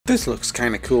This looks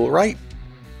kinda cool, right?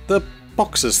 The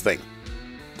boxes thing.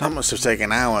 That must have taken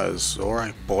hours, or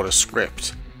I bought a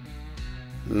script.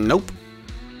 Nope.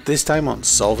 This time on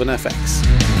Solving FX.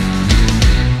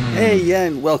 Hey,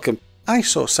 and welcome. I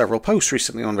saw several posts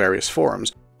recently on various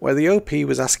forums where the OP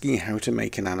was asking how to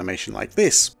make an animation like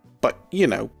this, but, you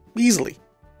know, easily.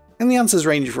 And the answers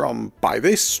range from buy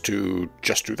this to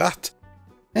just do that.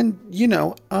 And, you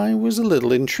know, I was a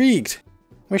little intrigued.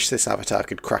 Wish this avatar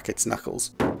could crack its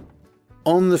knuckles.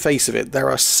 On the face of it,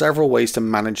 there are several ways to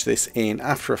manage this in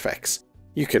After Effects.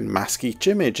 You can mask each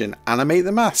image and animate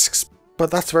the masks,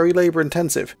 but that's very labour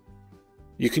intensive.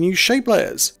 You can use shape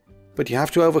layers, but you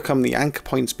have to overcome the anchor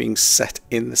points being set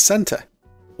in the centre.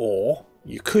 Or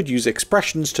you could use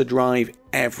expressions to drive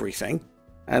everything,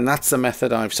 and that's the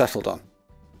method I've settled on.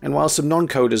 And while some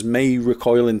non-coders may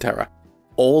recoil in terror,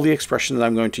 all the expressions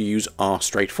I'm going to use are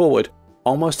straightforward,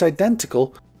 almost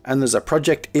identical, and there's a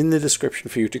project in the description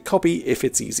for you to copy if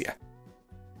it's easier.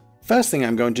 First thing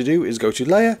I'm going to do is go to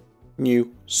Layer,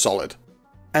 New, Solid,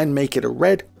 and make it a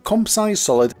red comp size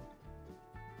solid,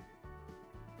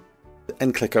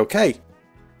 and click OK.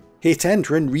 Hit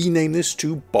enter and rename this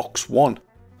to Box 1.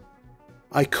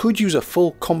 I could use a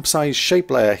full comp size shape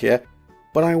layer here,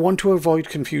 but I want to avoid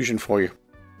confusion for you.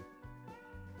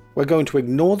 We're going to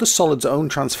ignore the solid's own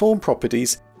transform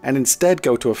properties and instead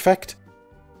go to Effect,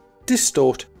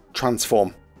 Distort,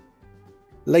 Transform.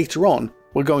 Later on,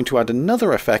 we're going to add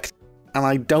another effect, and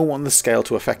I don't want the scale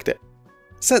to affect it.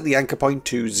 Set the anchor point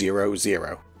to 0,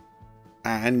 0.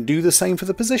 And do the same for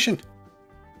the position.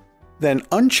 Then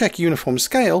uncheck Uniform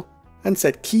Scale and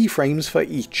set keyframes for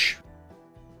each.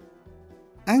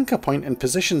 Anchor point and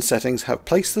position settings have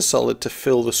placed the solid to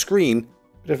fill the screen,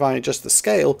 but if I adjust the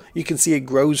scale, you can see it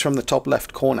grows from the top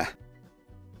left corner.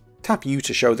 Tap U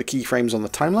to show the keyframes on the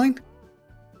timeline.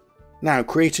 Now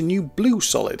create a new blue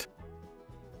solid.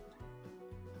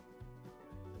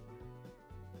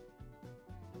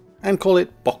 And call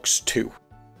it Box 2.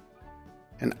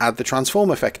 And add the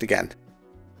transform effect again.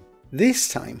 This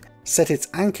time, set its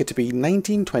anchor to be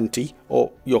 1920,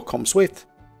 or your comp's width,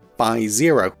 by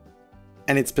 0.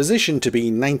 And its position to be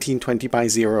 1920 by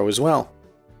 0 as well.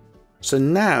 So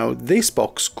now this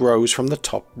box grows from the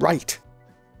top right.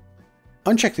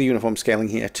 Uncheck the uniform scaling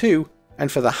here too,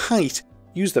 and for the height,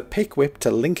 use the pick whip to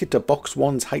link it to Box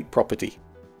 1's height property.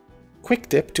 Quick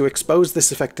dip to expose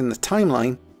this effect in the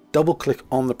timeline, double click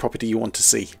on the property you want to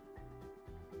see.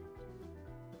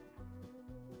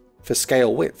 For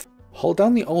scale width, hold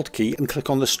down the Alt key and click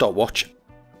on the stopwatch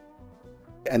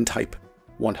and type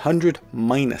 100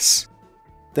 minus.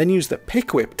 Then use the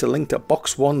pick whip to link to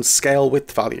Box 1's scale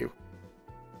width value.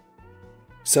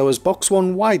 So as Box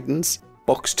 1 widens,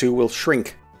 Box 2 will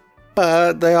shrink,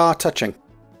 but they are touching.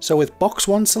 So with Box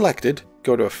 1 selected,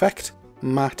 go to Effect,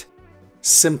 Matte,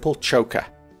 Simple Choker,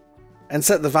 and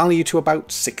set the value to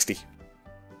about 60.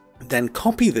 Then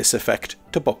copy this effect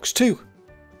to Box 2.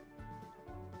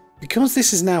 Because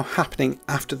this is now happening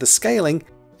after the scaling,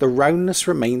 the roundness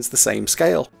remains the same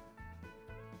scale.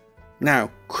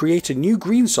 Now create a new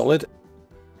green solid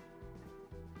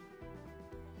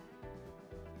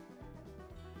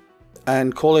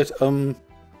and call it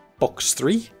Box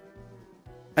 3.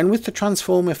 And with the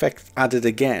transform effect added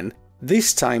again,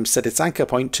 this time set its anchor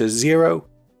point to 0,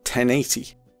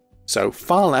 1080, so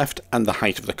far left and the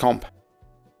height of the comp.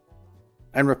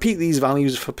 And repeat these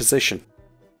values for position.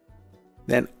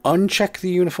 Then uncheck the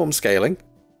uniform scaling,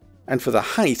 and for the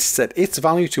height set its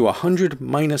value to 100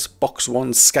 minus Box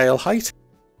 1's scale height.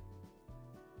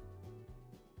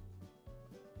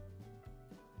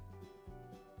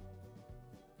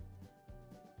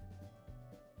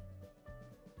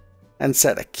 And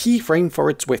set a keyframe for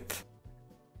its width.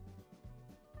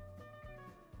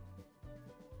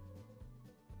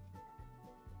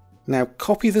 Now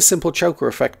copy the simple choker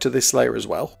effect to this layer as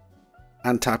well,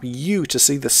 and tap U to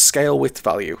see the scale width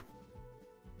value.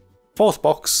 Fourth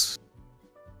box.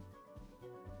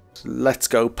 Let's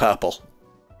go purple.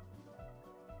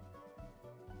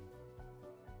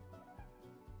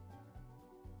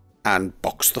 And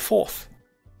box the fourth.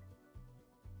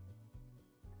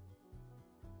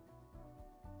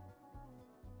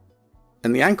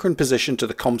 And the anchor and position to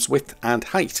the comp's width and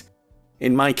height,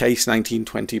 in my case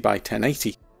 1920 by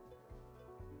 1080.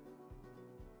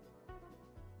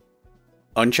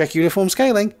 Uncheck uniform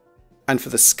scaling, and for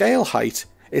the scale height,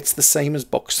 it's the same as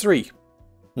Box 3,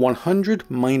 100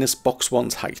 minus Box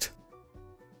 1's height.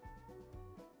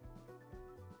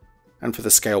 And for the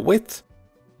scale width,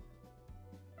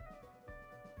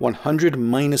 100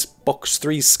 minus Box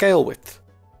 3's scale width.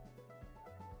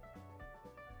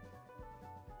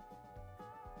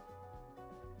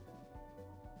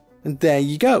 And there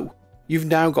you go. You've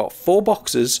now got 4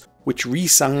 boxes which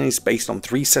resize based on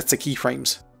 3 sets of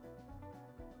keyframes.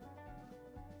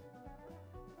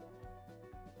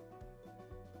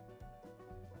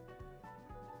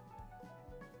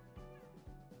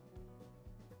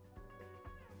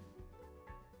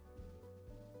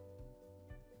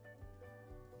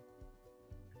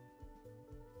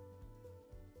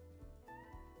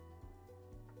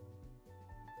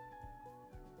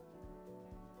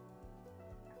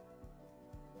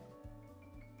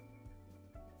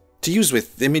 To use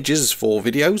with images for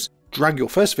videos, drag your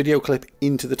first video clip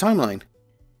into the timeline,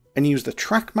 and use the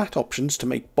track matte options to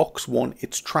make box 1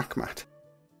 its track matte.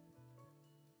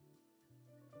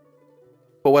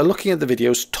 But we're looking at the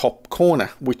video's top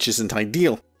corner, which isn't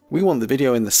ideal. We want the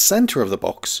video in the centre of the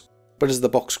box, but as the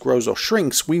box grows or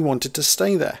shrinks, we want it to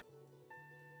stay there.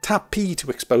 Tap P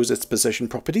to expose its position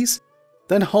properties,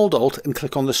 then hold Alt and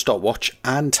click on the stopwatch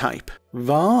and type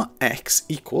var x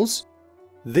equals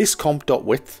this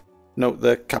comp.width, note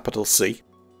the capital C,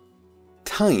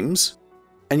 times,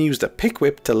 and use the pick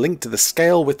whip to link to the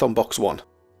scale width on box 1.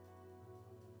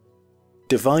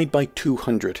 Divide by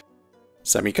 200,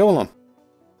 semicolon.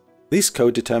 This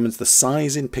code determines the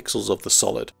size in pixels of the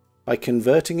solid by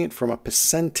converting it from a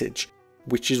percentage,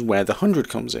 which is where the 100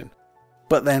 comes in,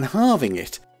 but then halving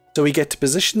it so we get to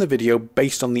position the video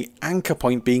based on the anchor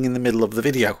point being in the middle of the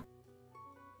video.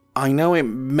 I know it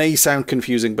may sound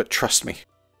confusing, but trust me.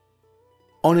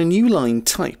 On a new line,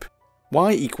 type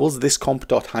y equals this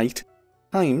comp.height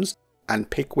times, and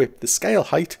pick whip the scale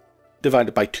height,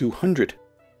 divided by 200,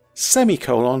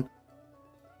 semicolon,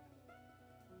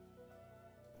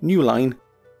 new line,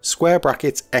 square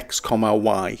brackets x comma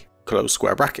y, close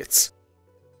square brackets.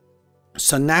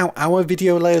 So now our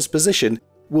video layer's position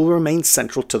will remain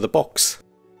central to the box.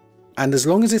 And as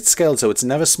long as it's scaled so it's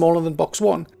never smaller than box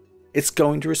 1, it's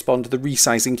going to respond to the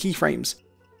resizing keyframes.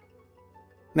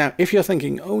 Now, if you're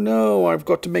thinking, oh no, I've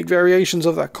got to make variations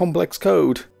of that complex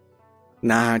code.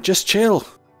 Nah, just chill.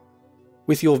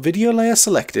 With your video layer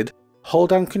selected, hold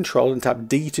down Ctrl and tap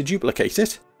D to duplicate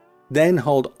it, then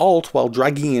hold Alt while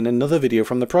dragging in another video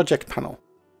from the project panel,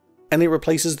 and it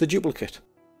replaces the duplicate.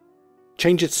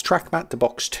 Change its track matte to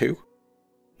box 2,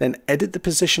 then edit the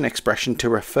position expression to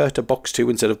refer to box 2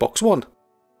 instead of box 1.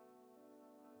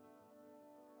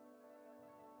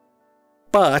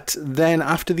 But then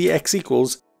after the x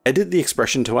equals, edit the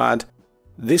expression to add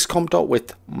this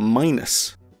comp.width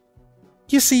minus.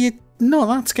 You see, it's not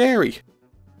that scary.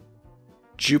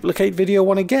 Duplicate video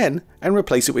 1 again and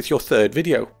replace it with your third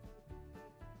video.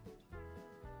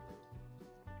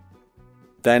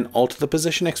 Then alter the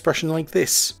position expression like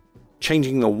this,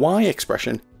 changing the y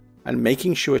expression and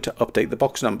making sure to update the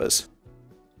box numbers.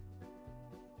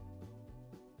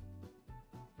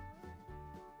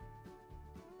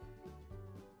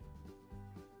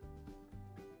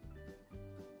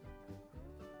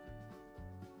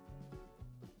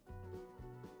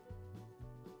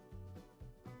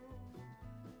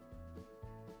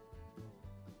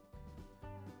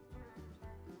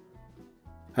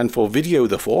 And for video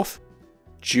the 4th,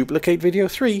 duplicate video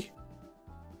 3,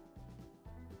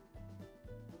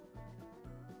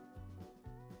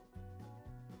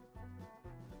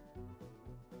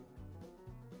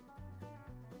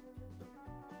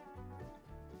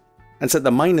 and set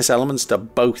the minus elements to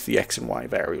both the x and y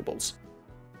variables.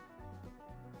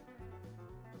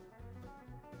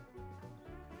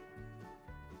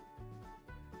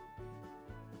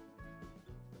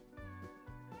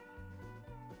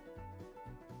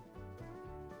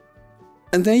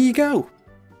 And there you go!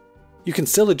 You can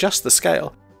still adjust the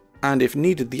scale, and if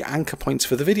needed the anchor points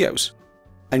for the videos,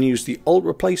 and use the Alt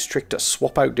Replace trick to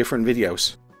swap out different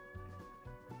videos.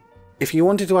 If you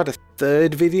wanted to add a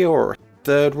third video or a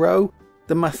third row,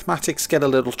 the mathematics get a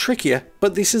little trickier,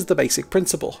 but this is the basic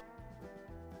principle.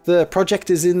 The project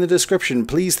is in the description,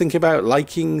 please think about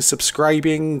liking,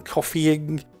 subscribing,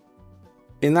 copying.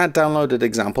 In that downloaded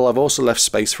example, I've also left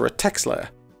space for a text layer,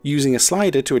 using a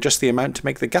slider to adjust the amount to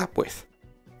make the gap width.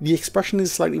 The expression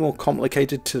is slightly more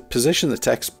complicated to position the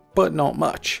text, but not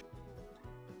much.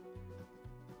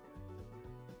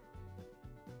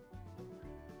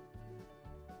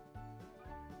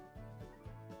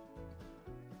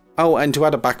 Oh, and to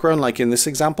add a background like in this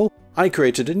example, I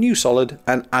created a new solid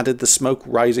and added the smoke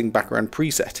rising background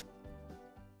preset.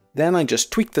 Then I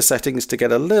just tweaked the settings to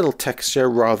get a little texture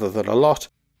rather than a lot,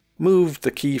 moved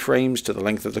the keyframes to the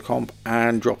length of the comp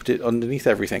and dropped it underneath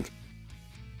everything.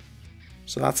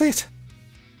 So that's it.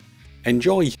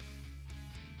 Enjoy!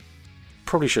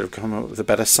 Probably should have come up with a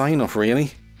better sign off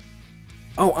really.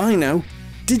 Oh, I know!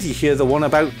 Did you hear the one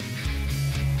about